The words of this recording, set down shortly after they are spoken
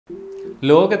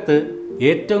ലോകത്ത്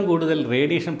ഏറ്റവും കൂടുതൽ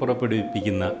റേഡിയേഷൻ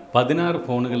പുറപ്പെടുവിപ്പിക്കുന്ന 16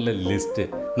 ഫോണുകളുടെ ലിസ്റ്റ്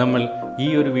നമ്മൾ ഈ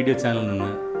ഒരു വീഡിയോ ചാനലിൽ നിന്ന്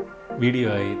വീഡിയോ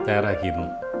ആയി തയ്യാറാക്കിയിരുന്നു.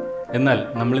 എന്നാൽ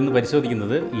നമ്മളിന്ന്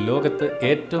പരിശോധിക്കുന്നത് ലോകത്ത്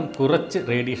ഏറ്റവും കുറച്ച്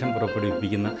റേഡിയേഷൻ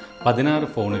പുറപ്പെടുവിപ്പിക്കുന്ന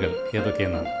 16 ഫോണുകൾ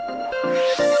ഏതൊക്കെയെന്നാണ്.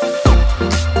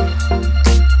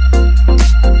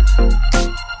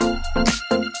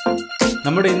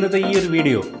 നമ്മുടെ ഇന്നത്തെ ഈ ഒരു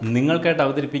വീഡിയോ നിങ്ങൾക്കായിട്ട്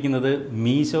അവതരിപ്പിക്കുന്നത്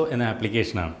മീഷോ എന്ന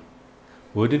ആപ്ലിക്കേഷനാണ്.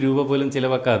 ₹1 പോലും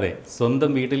ചിലവാക്കാതെ സ്വന്തം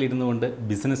വീട്ടിലിരുന്നു കൊണ്ട്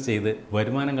ബിസിനസ് ചെയ്ത്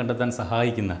വരുമാനം കണ്ടെത്താൻ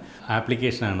സഹായിക്കുന്ന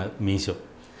ആപ്ലിക്കേഷനാണ് മീഷോ.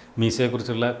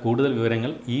 മീഷോയെക്കുറിച്ചുള്ള കൂടുതൽ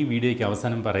വിവരങ്ങൾ ഈ വീഡിയോയ്ക്ക്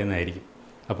അവസാനം പറയുന്നതായിരിക്കും.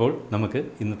 അപ്പോൾ നമുക്ക്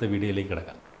ഇന്നത്തെ വീഡിയോയിലേക്ക്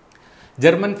കിടക്കാം.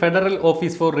 German federal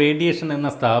office four radiation എന്ന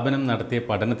സ്ഥാപനം നടത്തിയ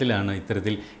പഠനത്തിലാണ്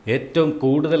ഇത്തരത്തിൽ ഏറ്റവും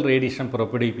കൂടുതൽ റേഡിയേഷൻ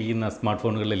പുറപ്പെടുവിപ്പിക്കുന്ന സ്മാർട്ട്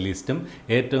ഫോണുകളുടെ ലിസ്റ്റും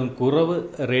ഏറ്റവും കുറവ്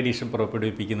റേഡിയേഷൻ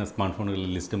പുറപ്പെടുവിപ്പിക്കുന്ന സ്മാർട്ട്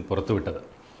ഫോണുകളുടെ ലിസ്റ്റും പുറത്തുവിട്ടത്.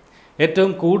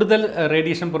 ഏറ്റവും കൂടുതൽ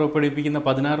റേഡിയേഷൻ പുറപ്പെടുവിപ്പിക്കുന്ന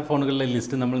 16 ഫോണുകളുടെ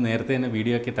ലിസ്റ്റ് നമ്മൾ നേരത്തെ തന്നെ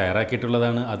വീഡിയോ ആക്കി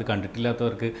തയ്യാറാക്കിയിട്ടുള്ളതാണ്. അത്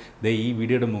കണ്ടിട്ടില്ലാത്തവർക്ക് ഈ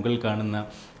വീഡിയോയുടെ മുകളിൽ കാണുന്ന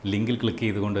ലിങ്കിൽ ക്ലിക്ക്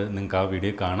ചെയ്തുകൊണ്ട് നിങ്ങൾക്ക് ആ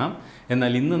വീഡിയോ കാണാം.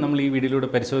 എന്നാൽ ഇന്ന് നമ്മൾ ഈ വീഡിയോയിലൂടെ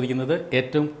പരിശോധിക്കുന്നത്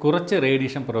ഏറ്റവും കുറച്ച്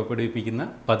റേഡിയേഷൻ പുറപ്പെടുവിപ്പിക്കുന്ന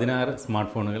 16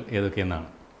 സ്മാർട്ട് ഫോണുകൾ ഏതൊക്കെയെന്നാണ്.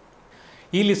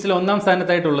 ഈ ലിസ്റ്റിൽ ഒന്നാം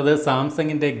സ്ഥാനത്തായിട്ടുള്ളത്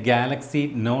സാംസങ്ങിൻ്റെ ഗാലക്സി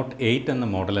നോട്ട് 8 എന്ന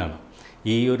മോഡലാണ്.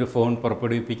 ഈ ഒരു ഫോൺ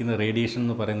പുറപ്പെടുവിപ്പിക്കുന്ന റേഡിയേഷൻ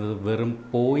എന്ന് പറയുന്നത് വെറും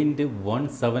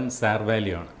 0.17 സാർ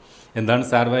വാല്യൂ ആണ്. എന്താണ്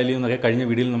സാർ വാല്യൂ എന്നൊക്കെ കഴിഞ്ഞ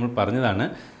വീഡിയോയിൽ നമ്മൾ പറഞ്ഞതാണ്.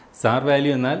 സാർ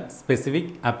വാല്യൂ എന്നാൽ സ്പെസിഫിക്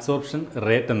അബ്സോർപ്ഷൻ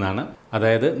റേറ്റ് എന്നാണ്.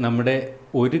 അതായത് നമ്മുടെ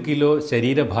 1 കിലോ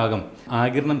ശരീരഭാഗം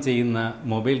ആഗിരണം ചെയ്യുന്ന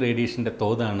മൊബൈൽ റേഡിയേഷൻ്റെ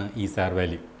തോതാണ് ഈ സാർ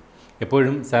വാല്യൂ.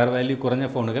 എപ്പോഴും സാർ വാല്യൂ കുറഞ്ഞ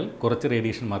ഫോണുകൾ കുറച്ച്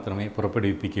റേഡിയേഷൻ മാത്രമേ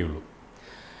പുറപ്പെടുവിപ്പിക്കുകയുള്ളൂ.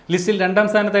 ലിസ്റ്റിൽ രണ്ടാം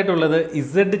സ്ഥാനത്തായിട്ടുള്ളത്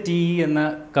ZTE എന്ന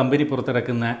കമ്പനി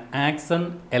പുറത്തിറക്കുന്ന ആക്സൺ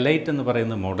എലൈറ്റ് എന്ന്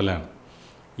പറയുന്ന മോഡലാണ്.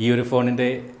 ഈ ഒരു ഫോണിൻ്റെ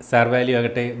സാർ വാല്യൂ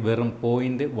ആകട്ടെ വെറും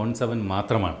 0.17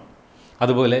 മാത്രമാണ്.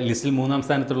 അതുപോലെ ലിസ്റ്റിൽ മൂന്നാം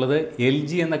സ്ഥാനത്തുള്ളത്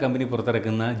LG എന്ന കമ്പനി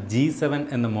പുറത്തിറക്കുന്ന G7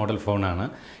 എന്ന മോഡൽ ഫോണാണ്.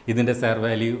 ഇതിൻ്റെ സാർ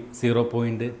വാല്യൂ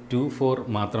 0.24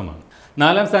 മാത്രമാണ്.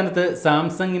 നാലാം സ്ഥാനത്ത്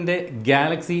സാംസങ്ങിൻ്റെ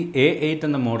ഗാലക്സി A8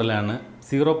 എന്ന മോഡലാണ്.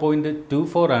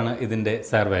 0.24 ആണ് ഇതിൻ്റെ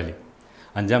സാർ വാല്യൂ.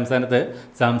 അഞ്ചാം സ്ഥാനത്ത്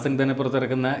സാംസങ് തന്നെ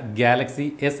പുറത്തിറക്കുന്ന ഗാലക്സി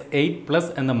S8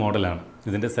 പ്ലസ് എന്ന മോഡലാണ്.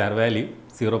 ഇതിൻ്റെ സാർ വാല്യൂ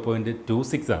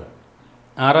 0.26 ആണ്.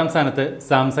 ആറാം സ്ഥാനത്ത്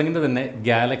സാംസങ്ങിൻ്റെ തന്നെ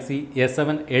ഗാലക്സി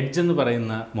S7 എഡ്ജ് എന്ന്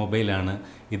പറയുന്ന മൊബൈലാണ്.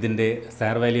 ഇതിൻ്റെ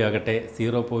സാർ വാല്യൂ ആകട്ടെ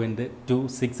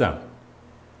 0.26 ആണ്.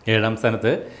 ഏഴാം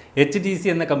സ്ഥാനത്ത് HTC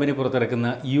എന്ന കമ്പനി പുറത്തിറക്കുന്ന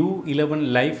U11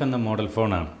 ലൈഫ് എന്ന മോഡൽ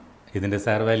ഫോണാണ്. ഇതിൻ്റെ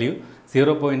സാർ വാല്യൂ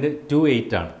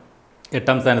 0.28 ആണ്.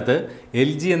 എട്ടാം സ്ഥാനത്ത്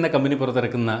LG എന്ന കമ്പനി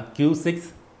പുറത്തിറക്കുന്ന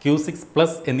Q6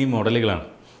 പ്ലസ് എന്നീ മോഡലുകളാണ്.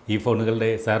 ഈ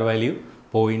ഫോണുകളുടെ സാർ വാല്യൂ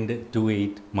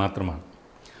 0.28 മാത്രമാണ്.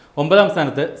 ഒമ്പതാം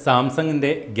സ്ഥാനത്ത് സാംസങ്ങിൻ്റെ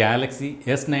ഗാലക്സി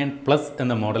S9 പ്ലസ്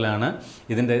എന്ന മോഡലാണ്.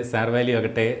 ഇതിൻ്റെ സാർ വാല്യൂ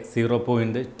ആകട്ടെ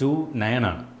 0.29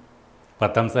 ആണ്.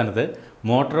 പത്താം സ്ഥാനത്ത്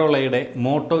മോട്ടറോളയുടെ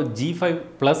മോട്ടോ G5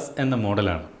 പ്ലസ് എന്ന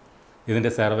മോഡലാണ്.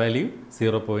 ഇതിൻ്റെ സാർ വാല്യൂ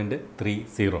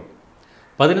 0.30.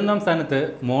 11ാം സ്ഥാനത്ത്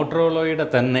മോട്ടറോളയുടെ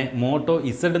തന്നെ മോട്ടോ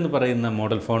Z എന്ന് പറയുന്ന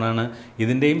മോഡൽ ഫോണാണ്.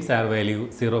 ഇതിൻ്റെയും സാർ വാല്യൂ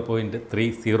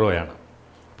 0.30 ആണ്.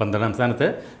 12ാം സ്ഥാനത്ത്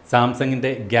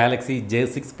സാംസങ്ങിൻ്റെ ഗാലക്സി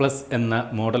J6 പ്ലസ് എന്ന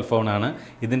മോഡൽ ഫോണാണ്.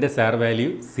 ഇതിൻ്റെ സാർ വാല്യൂ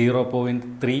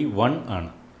 0.31 ആണ്.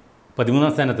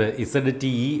 13ാം സ്ഥാനത്ത്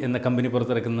ZTE എന്ന കമ്പനി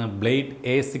പുറത്തിറക്കുന്ന ബ്ലേഡ്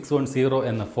A610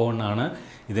 എന്ന ഫോണാണ്.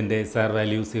 ഇതിൻ്റെ സാർ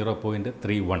വാല്യൂ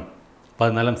 0.31.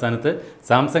 14ാം സ്ഥാനത്ത്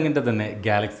സാംസങ്ങിൻ്റെ തന്നെ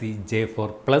ഗാലക്സി J4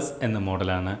 പ്ലസ് എന്ന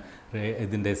മോഡലാണ്.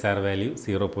 ഇതിൻ്റെ സാർ വാല്യൂ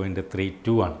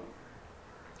 0.32 ആണ്.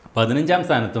 15ാം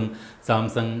സ്ഥാനത്തും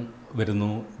സാംസങ് വരുന്നു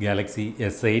ഗാലക്സി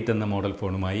S8 എന്ന മോഡൽ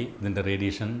ഫോണുമായി. ഇതിൻ്റെ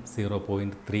റേഡിയേഷൻ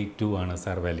 0.32 ആണ്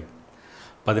സാർ വാല്യൂ.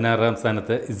 16ാം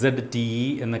സ്ഥാനത്ത് ZTE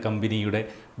എന്ന കമ്പനിയുടെ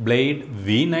ബ്ലേഡ്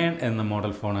V9 എന്ന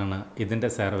മോഡൽ ഫോണാണ്.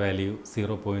 ഇതിൻ്റെ സാർ വാല്യൂ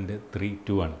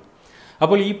 0.32 ആണ്.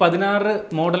 അപ്പോൾ ഈ 16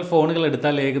 മോഡൽ ഫോണുകൾ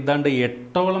എടുത്താൽ ഏതാണ്ട്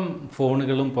 8ഓളം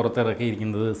ഫോണുകളും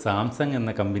പുറത്തിറക്കിയിരിക്കുന്നത് സാംസങ്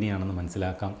എന്ന കമ്പനിയാണെന്ന്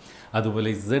മനസ്സിലാക്കാം.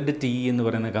 അതുപോലെ ZTE എന്ന്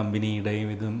പറയുന്ന കമ്പനിയുടെയും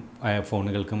ഇതും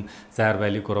ഫോണുകൾക്കും സാർ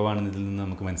വാല്യൂ കുറവാണെന്ന് ഇതിൽ നിന്ന്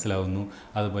നമുക്ക് മനസ്സിലാവുന്നു.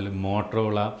 അതുപോലെ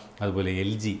മോട്ടറോള, അതുപോലെ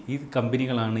LG, ഈ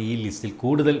കമ്പനികളാണ് ഈ ലിസ്റ്റിൽ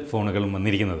കൂടുതൽ ഫോണുകളും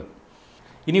വന്നിരിക്കുന്നത്.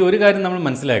 ഇനി ഒരു കാര്യം നമ്മൾ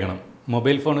മനസ്സിലാക്കണം.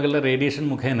 മൊബൈൽ ഫോണുകളുടെ റേഡിയേഷൻ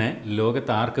മുഖേന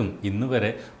ലോകത്താർക്കും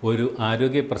ഇന്നുവരെ ഒരു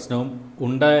ആരോഗ്യ പ്രശ്നവും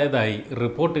ഉണ്ടായതായി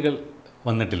റിപ്പോർട്ടുകൾ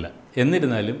വന്നിട്ടില്ല.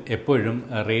 എന്നിരുന്നാലും എപ്പോഴും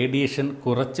റേഡിയേഷൻ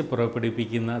കുറച്ച്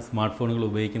പുറപ്പെടുവിപ്പിക്കുന്ന സ്മാർട്ട് ഫോണുകൾ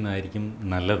ഉപയോഗിക്കുന്നതായിരിക്കും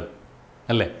നല്ലത്,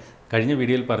 അല്ലേ? കഴിഞ്ഞ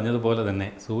വീഡിയോയിൽ പറഞ്ഞതുപോലെ തന്നെ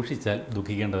സൂക്ഷിച്ചാൽ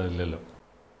ദുഃഖിക്കേണ്ടതില്ലല്ലോ.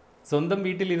 സ്വന്തം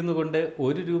വീട്ടിലിരുന്നു കൊണ്ട്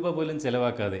 ₹1 പോലും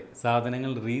ചിലവാക്കാതെ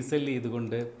സാധനങ്ങൾ റീസെൽ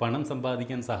ചെയ്തുകൊണ്ട് പണം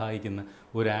സമ്പാദിക്കാൻ സഹായിക്കുന്ന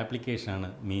ഒരു ആപ്ലിക്കേഷനാണ്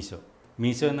മീഷോ.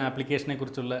 മീഷോ എന്ന ആപ്ലിക്കേഷനെ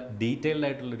കുറിച്ചുള്ള ഡീറ്റെയിൽഡ്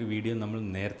ആയിട്ടുള്ളൊരു വീഡിയോ നമ്മൾ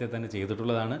നേരത്തെ തന്നെ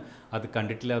ചെയ്തിട്ടുള്ളതാണ്. അത്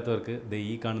കണ്ടിട്ടില്ലാത്തവർക്ക്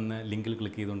ഈ കാണുന്ന ലിങ്കിൽ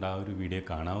ക്ലിക്ക് ചെയ്തുകൊണ്ട് ആ ഒരു വീഡിയോ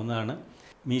കാണാവുന്നതാണ്.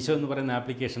 മീഷോ എന്ന് പറയുന്ന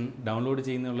ആപ്ലിക്കേഷൻ ഡൗൺലോഡ്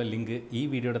ചെയ്യുന്നതിനുള്ള ലിങ്ക് ഈ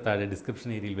വീഡിയോയുടെ താഴെ ഡിസ്ക്രിപ്ഷൻ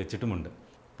ഏരിയയിൽ വെച്ചിട്ടുമുണ്ട്.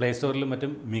 പ്ലേ സ്റ്റോറിലും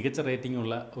മറ്റും മികച്ച റേറ്റിംഗ്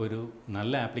ഉള്ള ഒരു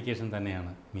നല്ല ആപ്ലിക്കേഷൻ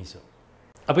തന്നെയാണ് മീഷോ.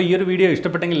 അപ്പോൾ ഈ ഒരു വീഡിയോ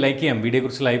ഇഷ്ടപ്പെട്ടെങ്കിൽ ലൈക്ക് ചെയ്യാം.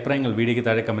 വീഡിയോയെക്കുറിച്ചുള്ള അഭിപ്രായങ്ങൾ വീഡിയോയ്ക്ക്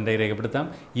താഴെ കമൻറ്റായി രേഖപ്പെടുത്താം.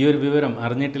 ഈ ഒരു വിവരം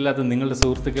അറിഞ്ഞിട്ടില്ലാത്ത നിങ്ങളുടെ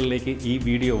സുഹൃത്തുക്കളിലേക്ക് ഈ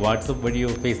വീഡിയോ വാട്സപ്പ് വഴിയോ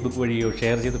ഫേസ്ബുക്ക് വഴിയോ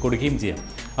ഷെയർ ചെയ്ത് കൊടുക്കുകയും ചെയ്യാം.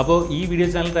 അപ്പോൾ ഈ വീഡിയോ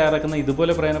ചാനൽ തയ്യാറാക്കുന്ന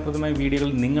ഇതുപോലെ പ്രയോജനപ്രദമായ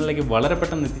വീഡിയോകൾ നിങ്ങളിലേക്ക് വളരെ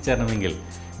പെട്ടെന്ന് എത്തിച്ചേരണമെങ്കിൽ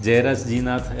ജയരാജ് ജി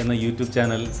നാഥ് എന്ന യൂട്യൂബ്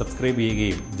ചാനൽ സബ്സ്ക്രൈബ്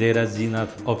ചെയ്യുകയും ജയരാജ് ജി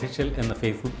നാഥ് ഒഫീഷ്യൽ എന്ന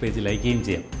ഫേസ്ബുക്ക് പേജ് ലൈക്ക് ചെയ്യുകയും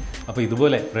ചെയ്യാം. അപ്പോൾ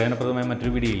ഇതുപോലെ പ്രയോജനപ്രദമായ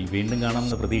മറ്റൊരു വീഡിയോയിൽ വീണ്ടും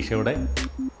കാണാമെന്ന പ്രതീക്ഷയോടെ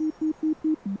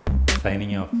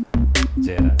സൈനിങ് ഓഫ്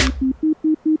ജയരാജ്.